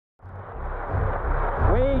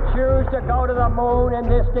to go to the moon in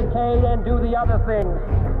this decade and do the other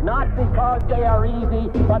things. Not because they are easy,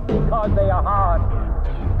 but because they are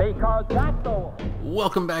hard. Because that's all.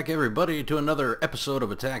 Welcome back, everybody, to another episode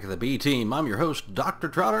of Attack of the B-Team. I'm your host, Dr.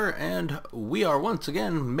 Trotter, and we are once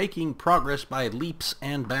again making progress by leaps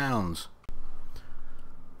and bounds.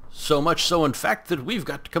 So much so, in fact, that we've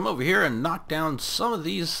got to come over here and knock down some of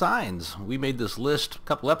these signs. We made this list a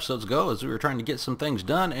couple episodes ago as we were trying to get some things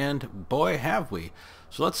done, and boy, have we.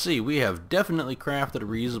 So let's see, we have definitely crafted a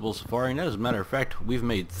reusable safari net. As a matter of fact, we've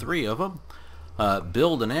made 3 of them.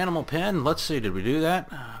 Build an animal pen. Let's see, did we do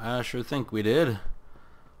that? I sure think we did.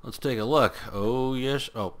 Let's take a look. Oh, yes.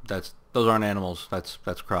 Oh, those aren't animals. That's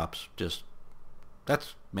crops.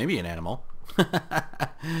 That's maybe an animal.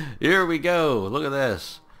 Here we go. Look at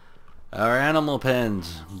this. Our animal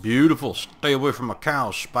pens. Beautiful. Stay away from a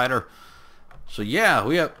cow, spider. So yeah,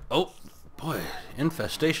 we have... Oh, boy.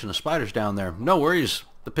 Infestation of spiders down there. No worries.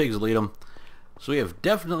 The pigs will eat them. So we have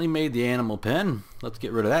definitely made the animal pen. Let's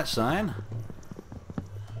get rid of that sign.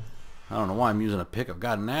 I don't know why I'm using a pick. I've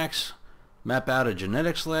got an axe. Map out a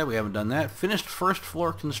genetics lab. We haven't done that. Finished first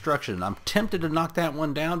floor construction. I'm tempted to knock that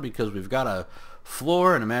one down because we've got a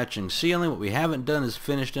floor and a matching ceiling. What we haven't done is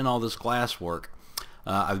finished in all this glass work.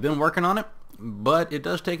 I've been working on it, but it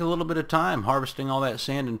does take a little bit of time harvesting all that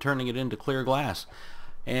sand and turning it into clear glass.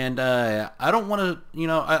 And I don't want to,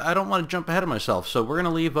 I don't want to jump ahead of myself. So we're going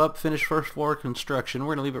to leave up finished first floor construction.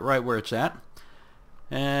 We're going to leave it right where it's at.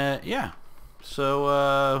 Yeah.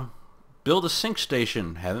 So build a sink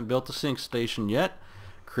station. Haven't built a sink station yet.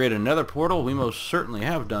 Create another portal. We most certainly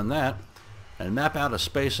have done that. And map out a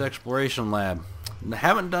space exploration lab.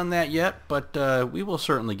 Haven't done that yet, but we will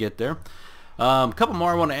certainly get there. A couple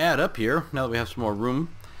more I want to add up here now that we have some more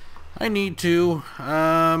room. I need to,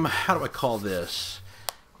 how do I call this?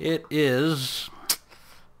 It is,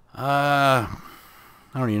 I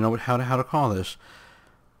don't even know how to call this.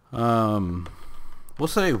 We'll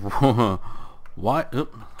say, why,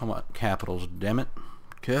 come on, capitals, damn it.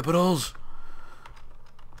 Capitals.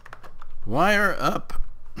 Wire up.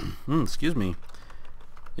 Excuse me.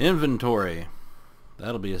 Inventory.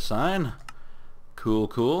 That'll be a sign. Cool,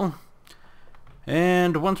 cool.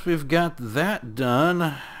 And once we've got that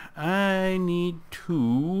done, I need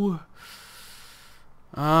to...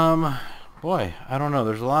 boy, I don't know.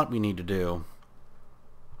 There's a lot we need to do.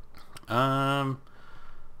 Yeah,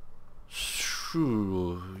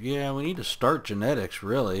 we need to start genetics,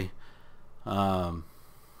 really. Yeah,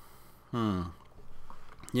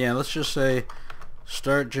 let's just say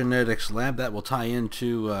start genetics lab. That will tie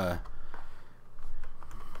into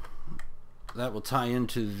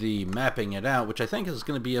the mapping it out, which I think is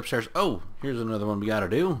going to be upstairs. Oh, here's another one we got to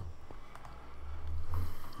do.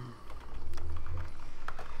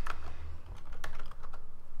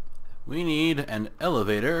 We need an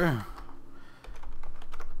elevator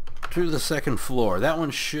to the second floor. That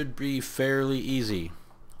one should be fairly easy.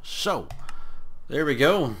 So, there we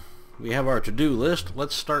go. We have our to-do list.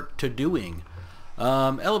 Let's start to-doing.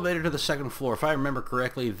 Elevator to the second floor. If I remember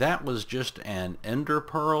correctly, that was just an ender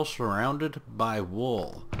pearl surrounded by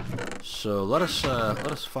wool. So let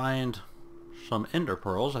us find some ender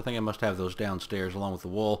pearls. I think I must have those downstairs along with the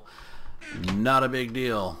wool. Not a big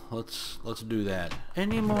deal. Let's do that.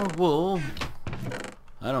 Any more wool?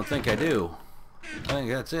 I don't think I do. I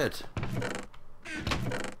think that's it.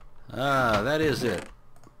 That is it.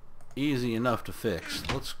 Easy enough to fix.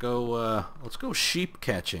 Let's go sheep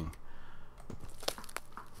catching.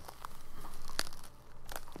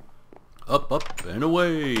 Up, up, and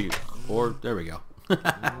away. Or, there we go.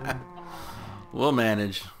 We'll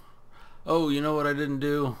manage. Oh, you know what I didn't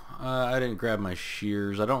do? I didn't grab my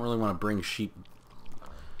shears. I don't really want to bring sheep.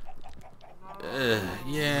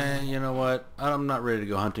 Yeah, you know what? I'm not ready to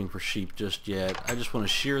go hunting for sheep just yet. I just want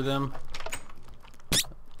to shear them.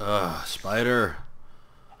 Ugh, spider.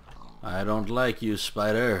 I don't like you,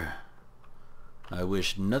 spider. I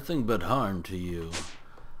wish nothing but harm to you.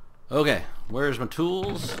 Okay, where's my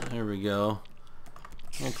tools? There we go.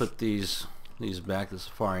 We'll put these back, the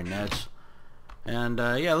safari nets. And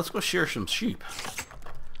yeah, let's go shear some sheep.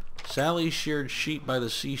 Sally sheared sheep by the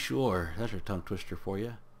seashore. That's your tongue twister for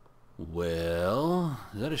you. Well,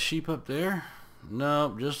 is that a sheep up there?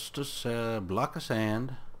 No, just a block of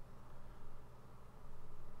sand.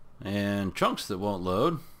 And chunks that won't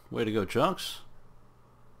load. Way to go, chunks.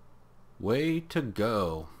 Way to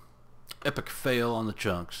go. Epic fail on the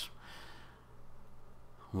chunks.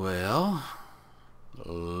 Well,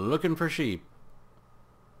 looking for sheep.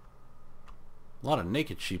 A lot of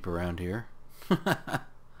naked sheep around here.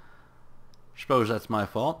 Suppose that's my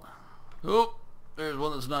fault. Oh, there's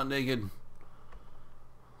one that's not naked.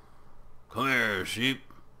 Come here, sheep.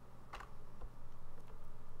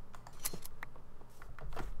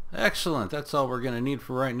 Excellent. That's all we're going to need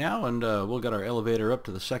for right now, and we'll get our elevator up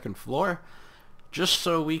to the second floor just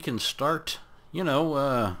so we can start, you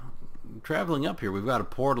know, traveling up here. We've got a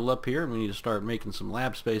portal up here, and we need to start making some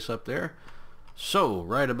lab space up there. So,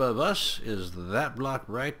 right above us is that block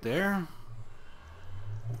right there.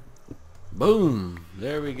 Boom!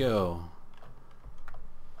 There we go.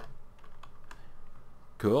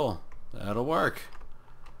 Cool. That'll work.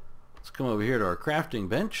 Let's come over here to our crafting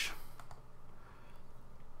bench.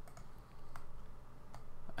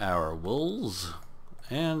 Our wools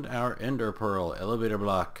and our ender pearl elevator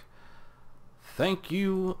block. Thank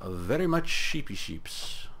you very much, sheepy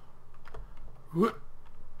sheeps. Where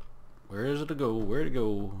is it to go? Where to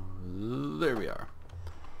go? There we are.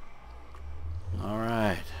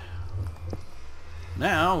 Alright.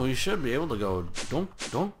 Now we should be able to go donk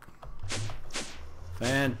donk.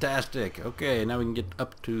 Fantastic. Okay, now we can get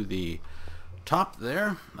up to the top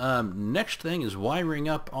there. Next thing is wiring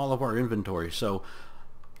up all of our inventory. So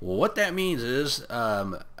what that means is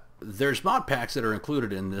there's mod packs that are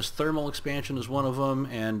included in this. Thermal expansion is one of them,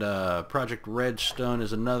 and Project Redstone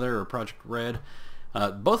is another, or Project Red.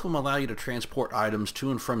 Both of them allow you to transport items to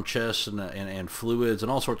and from chests and fluids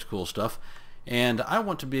and all sorts of cool stuff. And I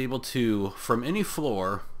want to be able to, from any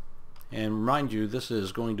floor, and mind you, this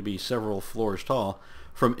is going to be several floors tall,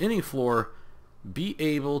 from any floor, be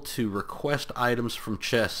able to request items from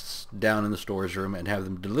chests down in the storage room and have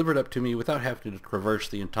them delivered up to me without having to traverse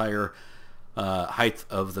the entire height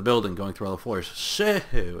of the building, going through all the floors. So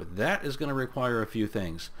that is going to require a few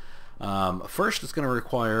things. First, it's going to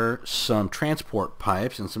require some transport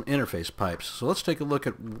pipes and some interface pipes. So let's take a look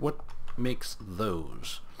at what makes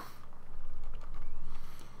those.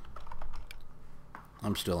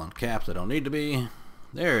 I'm still on caps. I don't need to be.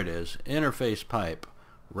 There it is. Interface pipe.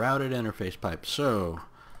 Routed interface pipe. So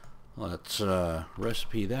let's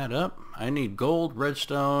recipe that up. I need gold,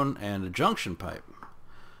 redstone, and a junction pipe.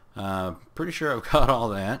 Pretty sure I've got all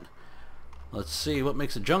that. Let's see what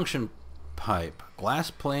makes a junction pipe. Glass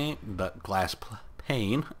pane.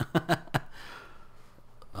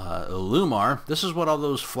 Lumar. This is what all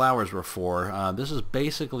those flowers were for. This is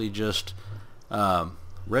basically just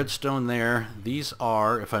redstone there. These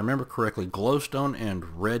are, if I remember correctly, glowstone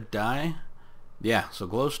and red dye. Yeah, so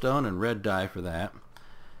glowstone and red dye for that.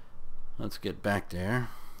 Let's get back there.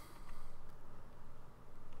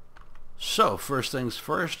 So, first things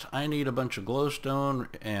first, I need a bunch of glowstone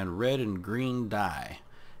and red and green dye.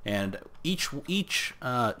 And each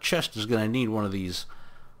chest is going to need one of these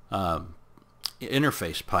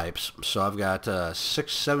interface pipes. So I've got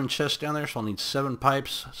 7 chests down there, so I'll need 7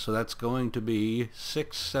 pipes. So that's going to be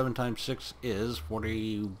 7 times 6 is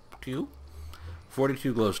 42?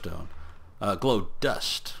 42 glowstone. Glow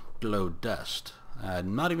dust.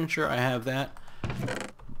 I'm not even sure I have that,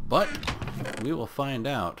 but we will find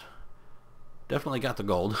out. Definitely got the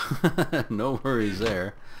gold. No worries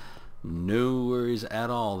there. No worries at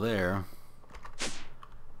all there.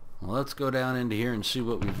 Well, let's go down into here and see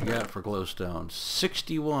what we've got for glowstone.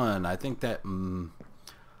 61. I think that...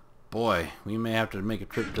 boy, we may have to make a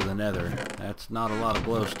trip to the nether. That's not a lot of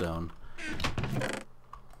glowstone.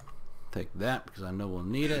 Take that because I know we'll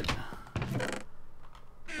need it.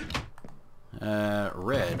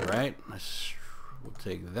 Red, right? We'll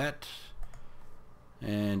take that.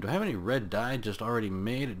 And do I have any red dye just already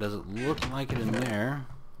made? It doesn't look like it in there.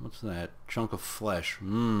 What's that? Chunk of flesh.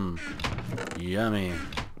 Mmm. Yummy.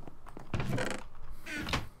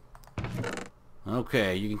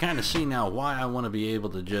 Okay, you can kind of see now why I want to be able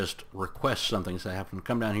to just request something, so I have to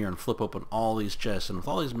come down here and flip open all these chests. And with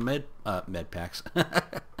all these med packs,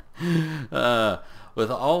 with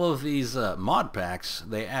all of these mod packs,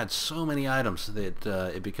 they add so many items that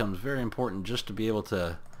it becomes very important just to be able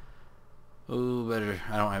to... Oh, better.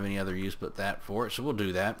 I don't have any other use but that for it, so we'll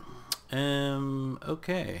do that.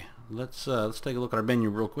 Okay, let's take a look at our menu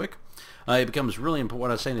real quick. It becomes really important.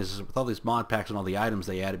 What I was saying is with all these mod packs and all the items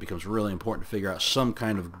they add, it becomes really important to figure out some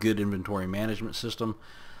kind of good inventory management system,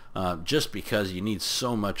 just because you need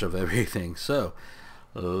so much of everything. So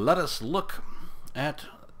let us look at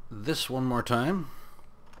this one more time,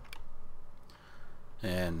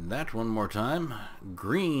 and that one more time.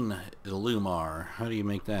 Green Illumar. How do you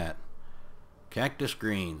make that? Cactus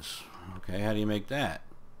greens. Okay, how do you make that?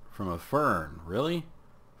 From a fern. Really?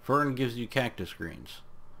 Fern gives you cactus greens.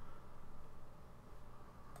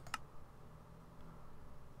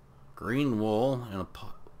 Green wool and a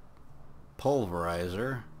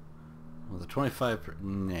pulverizer with a 25...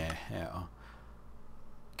 Nah.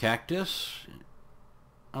 Cactus.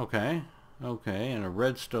 Okay. Okay, and a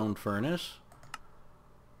redstone furnace.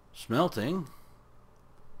 Smelting.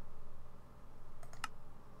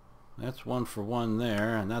 That's 1 for 1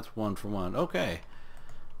 there, and that's 1 for 1. Okay.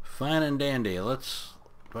 Fine and dandy. Do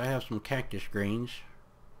I have some cactus greens?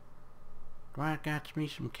 Do I got me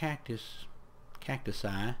some cacti?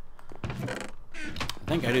 I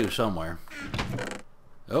think I do somewhere.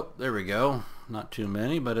 Oh, there we go. Not too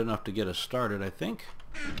many, but enough to get us started, I think.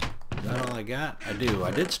 Is that all I got? I do. I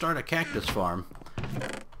did start a cactus farm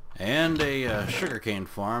and a sugarcane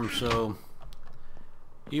farm, so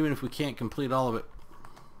even if we can't complete all of it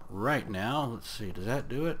right now, let's see, does that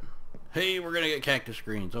do it? Hey, we're gonna get cactus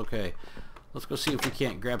greens. Okay, let's go see if we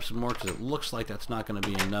can't grab some more, because it looks like that's not going to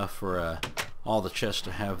be enough for all the chests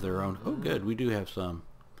to have their own. Oh good, we do have some.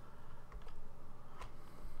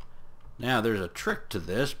 Now there's a trick to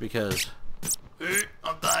this, because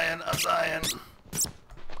I'm dying.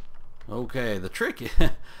 Okay, the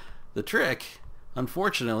trick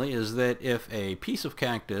unfortunately is that if a piece of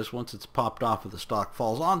cactus, once it's popped off of the stalk,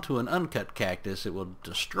 falls onto an uncut cactus, it will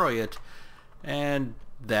destroy it, and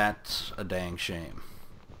that's a dang shame.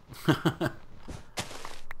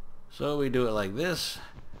 So we do it like this.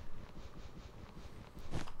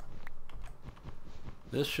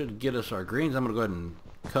 This should get us our greens. I'm going to go ahead and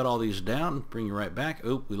cut all these down, bring you right back.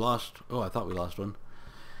 Oh, we lost. Oh, I thought we lost one.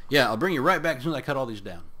 Yeah, I'll bring you right back as soon as I cut all these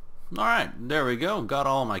down. Alright, there we go. Got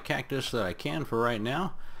all my cactus that I can for right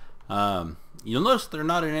now. You'll notice they're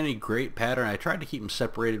not in any great pattern. I tried to keep them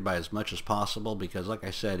separated by as much as possible, because like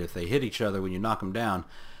I said, if they hit each other when you knock them down,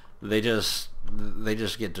 they just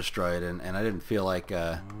get destroyed, and I didn't feel like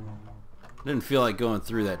going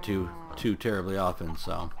through that too terribly often.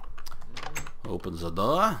 So opens the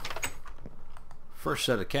door. First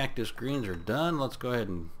set of cactus greens are done. Let's go ahead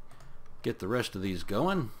and get the rest of these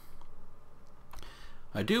going.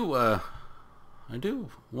 I do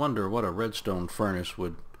wonder what a redstone furnace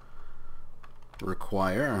would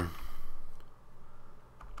require.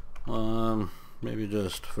 Maybe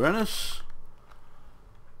just furnace,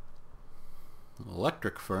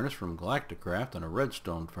 electric furnace from Galacticraft, and a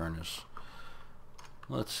redstone furnace.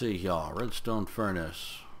 Let's see, y'all. Redstone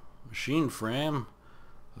furnace, machine frame.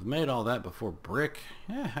 I've made all that before. Brick.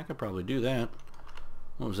 Yeah, I could probably do that.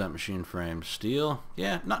 What was that machine frame? Steel.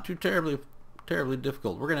 Yeah, not too terribly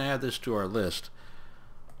difficult. We're gonna add this to our list.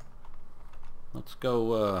 Let's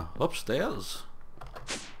go upstairs.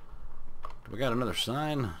 Do we got another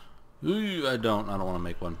sign? Ooh, I don't want to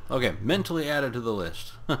make one. Okay, mentally added to the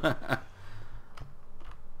list.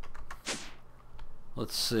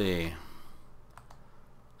 Let's see.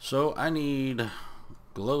 So I need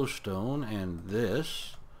glowstone and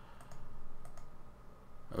this.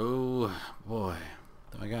 Oh boy,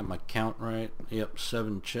 I got my count right. Yep,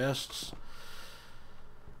 7 chests.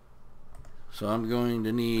 So I'm going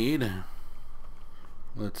to need,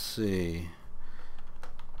 let's see,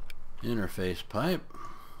 interface pipe,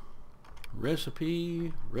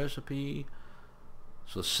 recipe.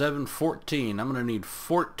 So 7, 14. I'm going to need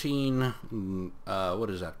 14, what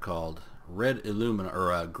is that called? Red illuminar,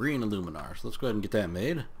 or green illuminar. So let's go ahead and get that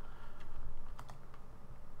made.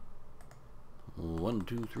 1,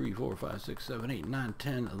 2, 3, 4, 5, 6, 7, 8, 9,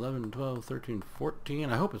 10, 11, 12, 13,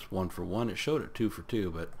 14. I hope it's 1 for 1. It showed it 2 for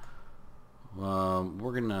 2, but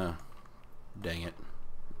we're gonna, dang it,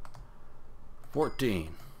 14.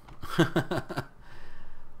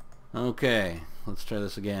 Okay, let's try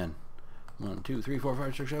this again. 1, 2, 3, 4,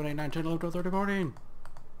 5, 6, 7, 8, 9, 10, 11, 12, 13, 14.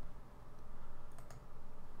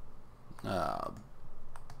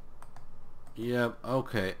 Yep,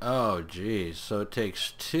 okay. Oh geez, so it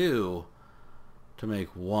takes 2 to make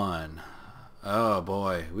 1. Oh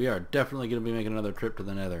boy, we are definitely going to be making another trip to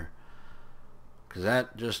the nether, because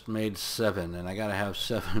that just made 7, and I gotta have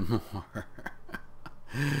 7 more.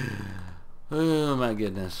 Oh my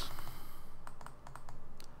goodness,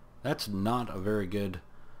 that's not a very good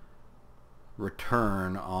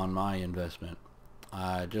return on my investment.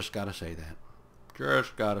 I just gotta say that.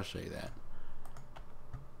 Just gotta say that.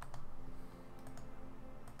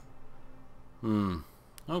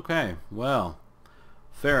 Okay, well,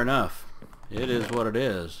 fair enough. It is what it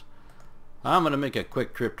is. I'm gonna make a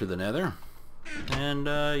quick trip to the nether, and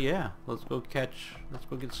yeah, let's go get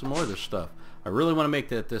some more of this stuff. I really want to make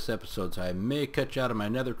that this episode, so I may cut you out of my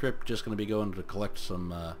nether trip. Just gonna be going to collect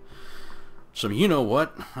some you know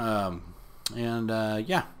what, and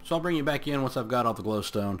yeah, so I'll bring you back in once I've got all the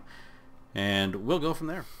glowstone, and we'll go from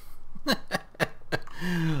there.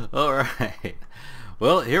 Alright,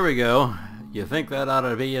 well, here we go. You think that ought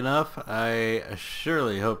to be enough? I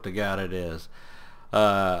surely hope to God it is.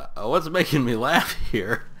 What's making me laugh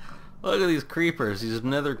here? Look at these creepers, these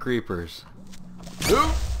nether creepers.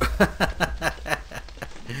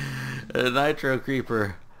 A nitro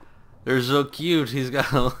creeper They're so cute. He's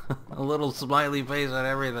got a little smiley face on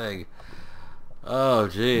everything. Oh,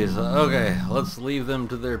 jeez. Okay, let's leave them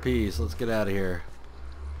to their peace. Let's get out of here.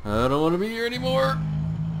 I don't want to be here anymore.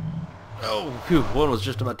 Oh, phew. One was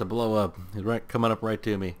just about to blow up. He's coming up right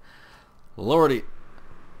to me. Lordy.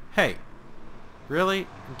 Hey. Really?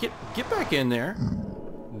 Get back in there.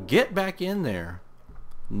 Get back in there.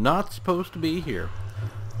 Not supposed to be here.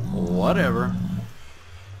 Whatever.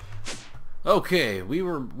 Okay, we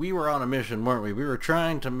were on a mission, weren't we? We were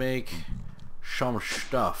trying to make some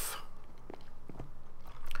stuff.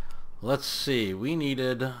 Let's see. We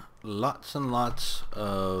needed lots and lots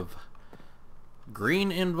of green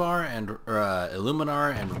invar and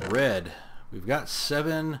illuminar and red. We've got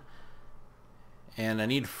 7, and I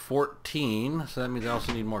need 14, so that means I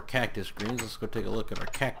also need more cactus greens. Let's go take a look at our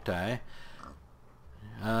cacti.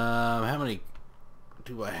 How many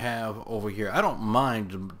do I have over here? I don't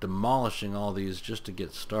mind demolishing all these just to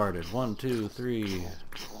get started. 1, 2, 3,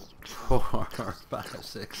 4, 5,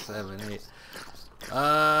 6, 7, 8.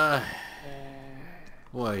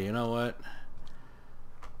 Boy, you know what?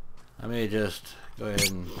 I may just go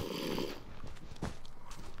ahead and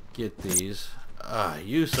get these.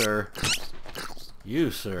 You sir.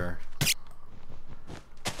 You sir.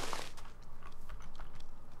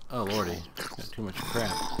 Oh lordy, got too much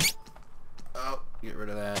crap. Oh, get rid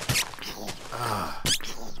of that.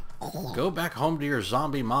 Go back home to your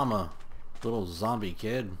zombie mama, little zombie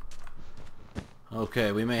kid.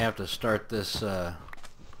 Okay, we may have to start this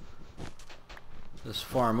this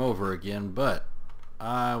farm over again, but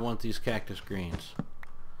I want these cactus greens.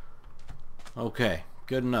 Okay,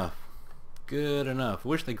 good enough. Good enough.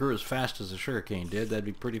 Wish they grew as fast as the sugarcane did. That'd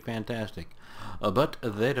be pretty fantastic. But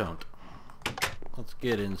they don't. Let's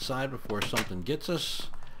get inside before something gets us.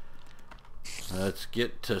 Let's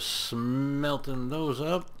get to smelting those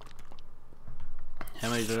up. How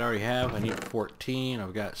many did I already have? I need 14.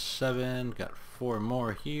 I've got 7. Got 4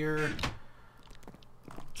 more here.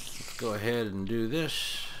 Let's go ahead and do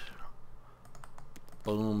this.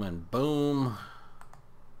 Boom and boom.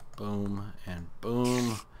 Boom and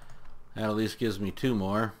boom. That at least gives me 2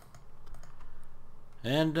 more.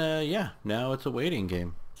 And yeah, now it's a waiting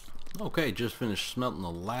game. Okay, just finished smelting the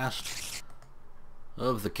last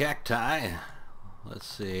of the cacti. Let's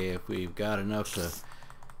see if we've got enough to...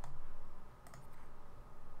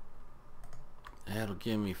 That'll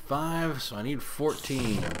give me 5, so I need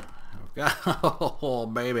 14. I've got... Oh,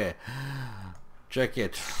 baby. Check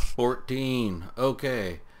it. 14.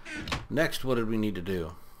 Okay. Next, what did we need to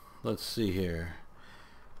do? Let's see here.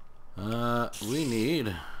 We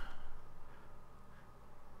need...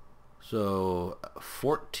 So,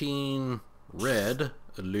 14 red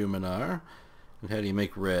luminar. And how do you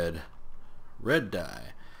make red? Red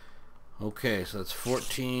dye. Okay, so that's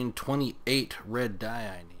 14, 28 red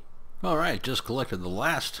dye I need. Alright, just collected the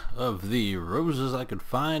last of the roses I could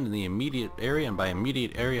find in the immediate area, and by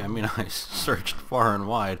immediate area I mean I searched far and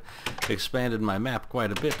wide, expanded my map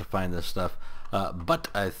quite a bit to find this stuff. But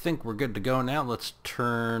I think we're good to go now. Let's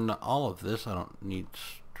turn all of this. I don't need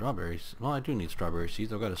strawberries. Well, I do need strawberry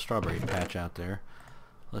seeds. I've got a strawberry patch out there.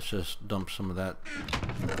 Let's just dump some of that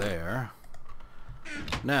there.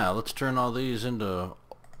 Now, let's turn all these into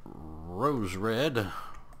rose red.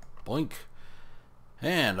 Boink.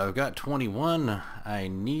 And I've got 21. I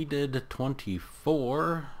needed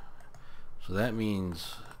 24. So that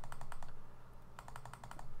means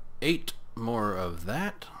 8 more of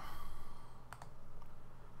that.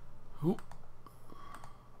 Oop.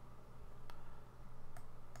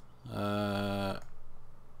 Did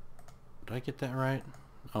I get that right?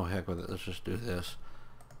 Oh, heck with it. Let's just do this.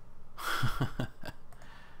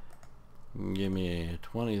 Give me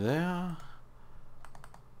 20 there.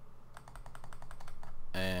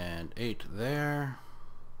 And 8 there.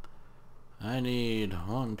 I need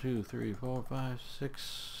 1, 2, 3, 4, 5, 6.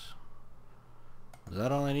 Is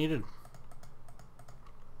that all I needed?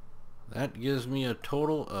 That gives me a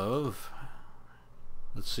total of,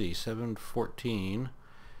 let's see, 7, 14.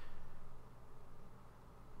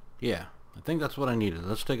 Yeah, I think that's what I needed.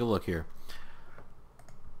 Let's take a look here.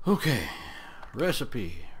 Okay,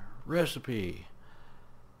 recipe.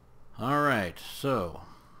 Alright, so,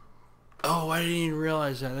 oh, I didn't even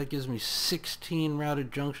realize that. That gives me 16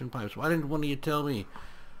 routed junction pipes. Why didn't one of you tell me?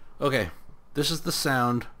 Okay, this is the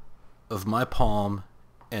sound of my palm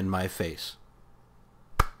and my face.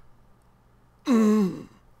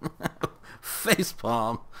 Face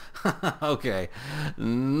palm. Okay,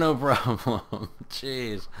 no problem.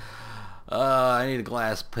 Jeez. I need a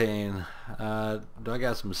glass pane. Do I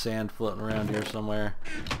got some sand floating around here somewhere?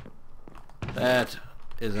 That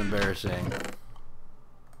is embarrassing.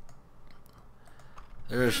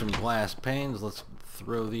 There's some glass panes. Let's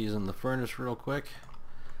throw these in the furnace real quick.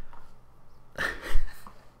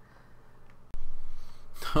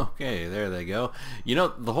 Okay, there they go. You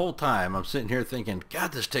know, the whole time I'm sitting here thinking,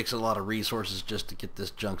 God, this takes a lot of resources just to get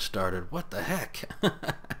this junk started. What the heck?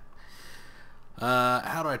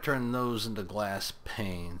 How do I turn those into glass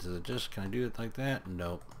panes? Is it just, can I do it like that?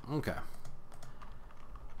 Nope. Okay.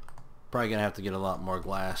 Probably gonna have to get a lot more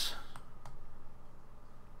glass.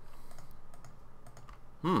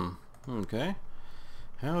 Okay.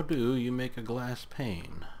 How do you make a glass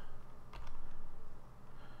pane?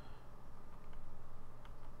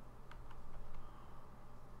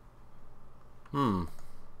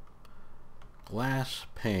 Glass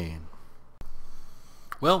pane.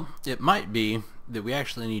 Well, it might be that we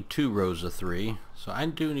actually need 2 rows of 3, so I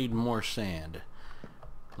do need more sand.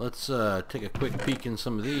 Let's take a quick peek in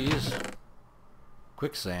some of these.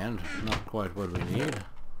 Quicksand, not quite what we need.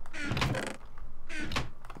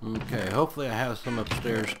 Okay, hopefully I have some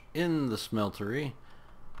upstairs in the smeltery.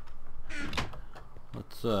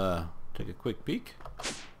 Let's take a quick peek.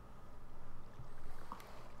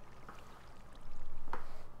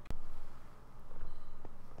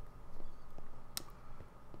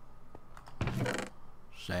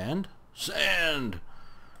 Sand? Sand!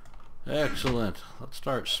 Excellent. Let's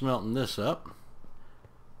start smelting this up.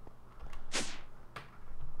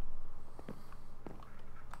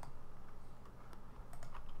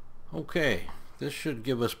 Okay, this should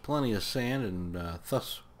give us plenty of sand and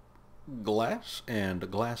thus glass and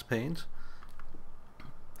glass panes.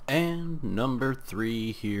 And number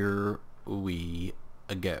 3, here we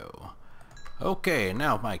go. Okay,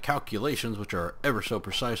 now if my calculations, which are ever so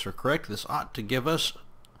precise, are correct, this ought to give us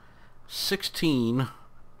 16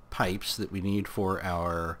 pipes that we need for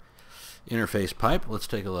our interface pipe. Let's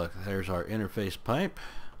take a look. There's our interface pipe.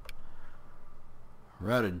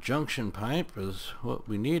 Routed junction pipe is what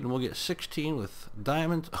we need, and we'll get 16 with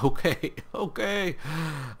diamonds. Okay, okay.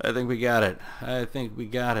 I think we got it. I think we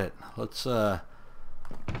got it. Let's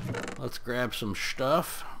grab some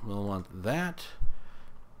stuff. We'll want that.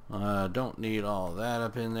 Don't need all that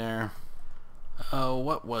up in there. Oh,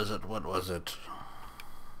 what was it? What was it?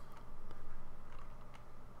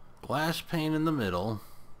 Glass pane in the middle.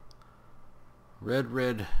 Red,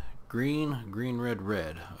 red, green, green, red,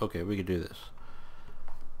 red. Okay, we could do this.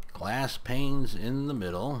 Glass panes in the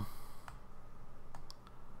middle.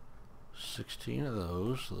 16 of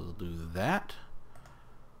those. So we'll do that.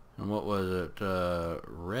 And what was it?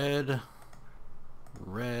 Red,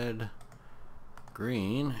 red,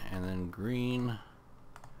 green, and then green,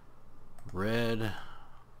 red,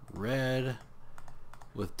 red,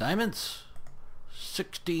 with diamonds.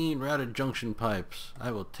 16 routed junction pipes.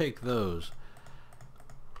 I will take those.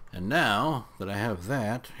 And now that I have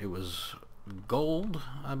that, it was gold,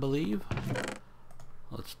 I believe.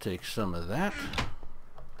 Let's take some of that.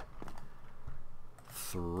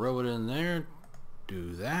 Throw it in there.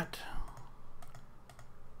 Do that.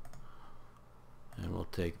 And we'll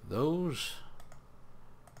take those.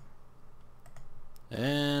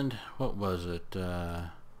 And what was it?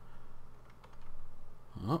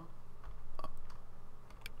 Oh.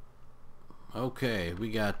 Okay,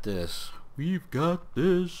 we got this. We've got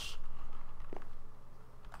this.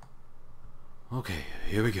 Okay,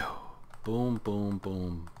 here we go. Boom, boom,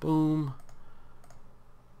 boom, boom.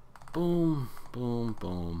 Boom, boom,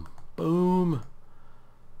 boom, boom.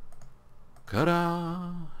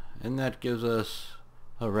 Ta-da! And that gives us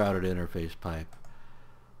a routed interface pipe.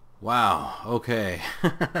 Wow, okay.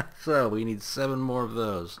 So we need 7 more of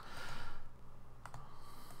those.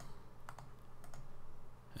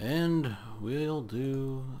 And we'll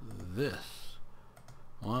do this.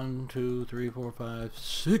 1, 2, 3, 4, 5,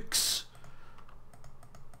 6.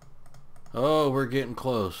 Oh, we're getting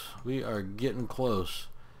close. We are getting close.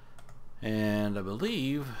 And I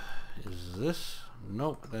believe, is this?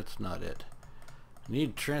 Nope, that's not it.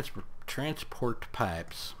 Need transport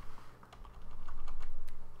pipes.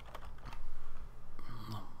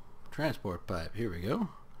 Transport pipe, here we go.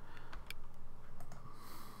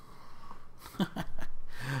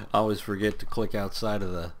 Always forget to click outside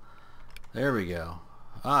of the, there we go.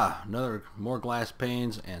 Ah, more glass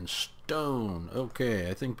panes and stone. Okay,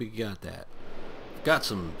 I think we got that. Got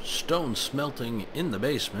some stone smelting in the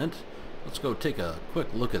basement. Let's go take a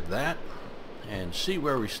quick look at that and see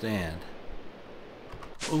where we stand.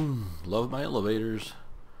 Boom, love my elevators.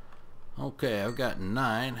 Okay, I've got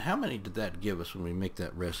 9. How many did that give us when we make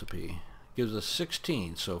that recipe? It gives us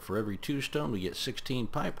 16, so for every 2 stone we get 16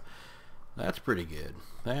 pipe. That's pretty good.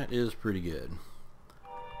 That is pretty good.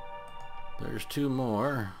 There's 2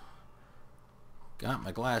 more. Got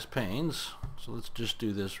my glass panes, so let's just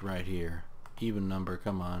do this right here. even number,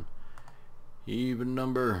 come on. Even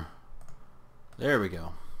number. There we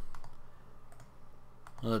go.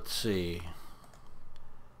 Let's see.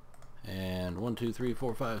 And 1, 2, 3,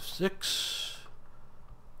 4, 5, 6.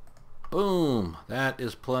 Boom. That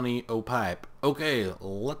is plenty of pipe. Okay,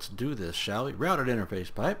 let's do this, shall we? Routed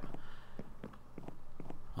interface pipe.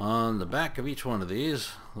 On the back of each one of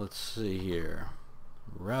these, let's see here.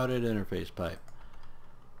 Routed interface pipe.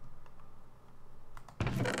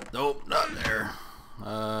 Nope, not there.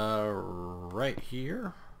 Right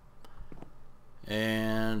here.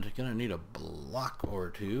 And gonna need a block or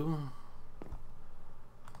two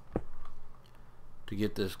to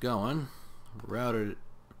get this going. Routed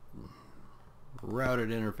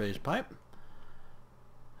interface pipe.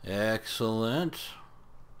 Excellent.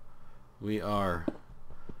 We are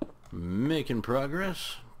making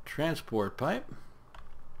progress. Transport pipe.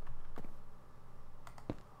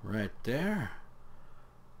 Right there.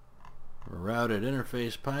 Routed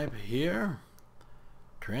interface pipe here.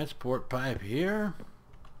 Transport pipe here.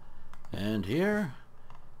 And here.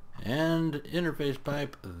 And interface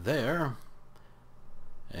pipe there.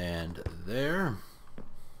 And there.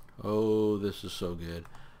 Oh, this is so good.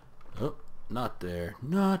 Oh, not there.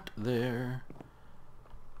 Not there.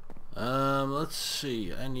 Let's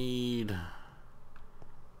see. I need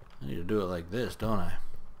to do it like this, don't I?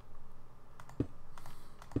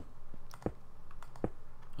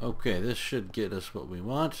 Okay, this should get us what we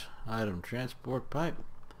want. Item transport pipe.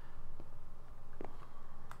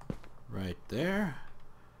 Right there.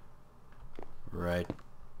 Right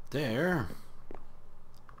there.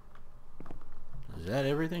 Is that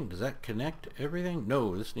everything? Does that connect everything?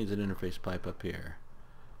 No, this needs an interface pipe up here.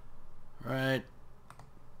 Right.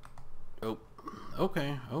 Oh,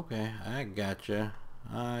 okay, okay. I gotcha.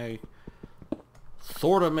 I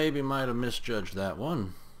sorta maybe might have misjudged that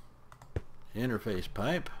one. Interface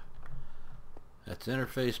pipe. That's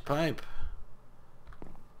interface pipe.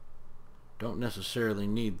 Don't necessarily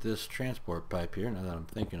need this transport pipe here now that I'm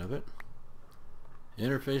thinking of it.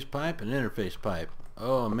 Interface pipe and interface pipe.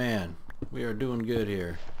 Oh man, we are doing good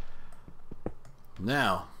here.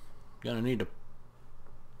 Now, gonna need to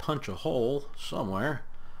punch a hole somewhere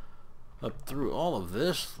up through all of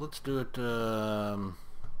this. Let's do it.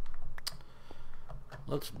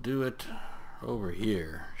 Let's do it over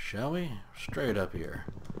here, shall we? Straight up here.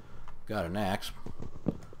 Got an axe.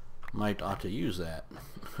 Might ought to use that.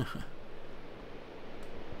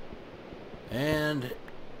 And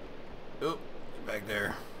oh, get back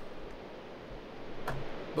there.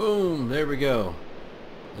 Boom, there we go.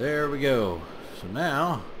 There we go. So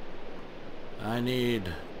now I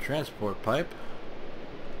need transport pipe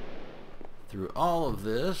through all of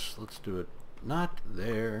this. Let's do it not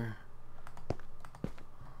there.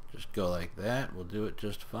 Just go like that. We'll do it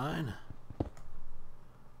just fine.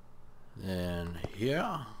 Then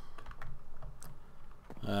here.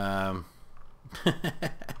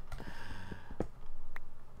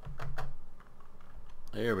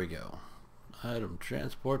 There we go. Item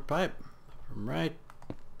transport pipe from right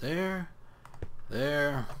there.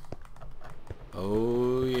 There.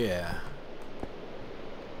 Oh yeah.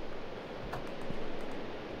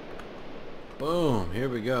 Boom, here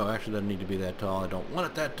we go. Actually, doesn't need to be that tall. I don't want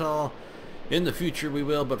it that tall. In the future we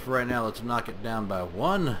will, but for right now let's knock it down by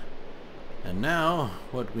one. And now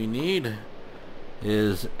what we need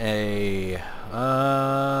is a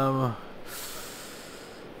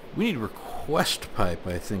we need request pipe,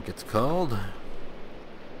 I think it's called.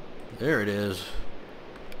 There it is.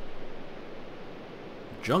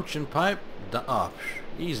 Junction pipe. Oh,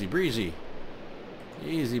 easy breezy.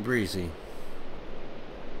 Easy breezy.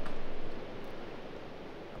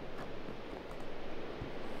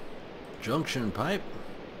 Junction pipe.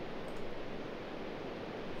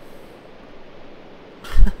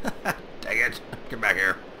 Dang it. Get back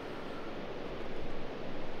here.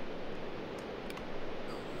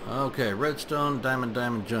 Okay, redstone, diamond,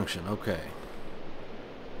 diamond junction. Okay.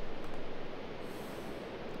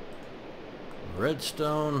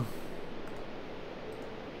 Redstone.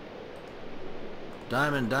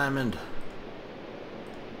 Diamond, diamond.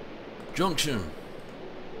 Junction.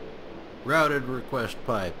 Routed request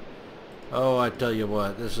pipe. Oh, I tell you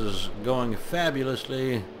what, this is going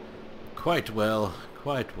fabulously. Quite well,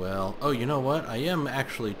 quite well. Oh, you know what? I am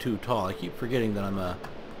actually too tall. I keep forgetting that I'm a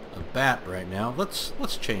bat right now. Let's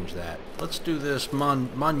change that. Let's do this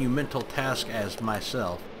monumental task as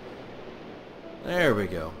myself. There we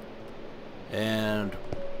go. And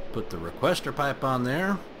put the requester pipe on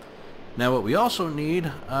there. Now what we also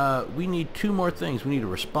need, we need two more things. We need a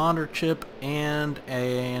responder chip and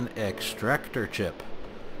an extractor chip.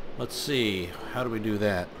 Let's see, how do we do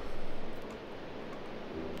that?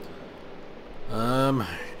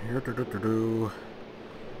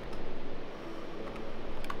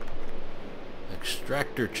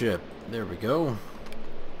 Extractor chip. There we go.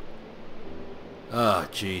 Oh,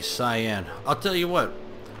 geez, cyan. I'll tell you what.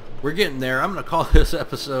 We're getting there. I'm going to call this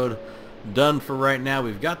episode done for right now.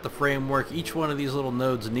 We've got the framework. Each one of these little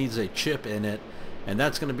nodes needs a chip in it, and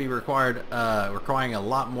that's going to be requiring a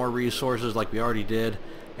lot more resources like we already did.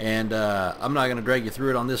 And I'm not going to drag you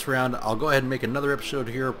through it on this round. I'll go ahead and make another episode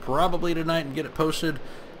here probably tonight and get it posted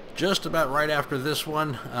just about right after this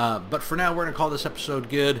one. But for now, we're going to call this episode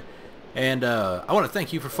good. And I want to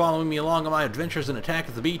thank you for following me along on my adventures in Attack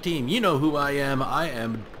of the B-Team. You know who I am. I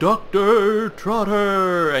am Dr.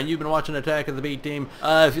 Trotter, and you've been watching Attack of the B-Team.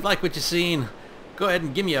 If you like what you've seen, go ahead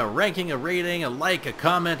and give me a ranking, a rating, a like, a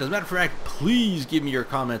comment. As a matter of fact, please give me your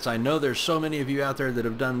comments. I know there's so many of you out there that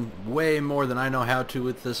have done way more than I know how to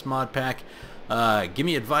with this mod pack. Give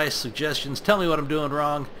me advice, suggestions, tell me what I'm doing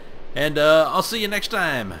wrong, and I'll see you next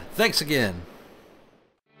time. Thanks again.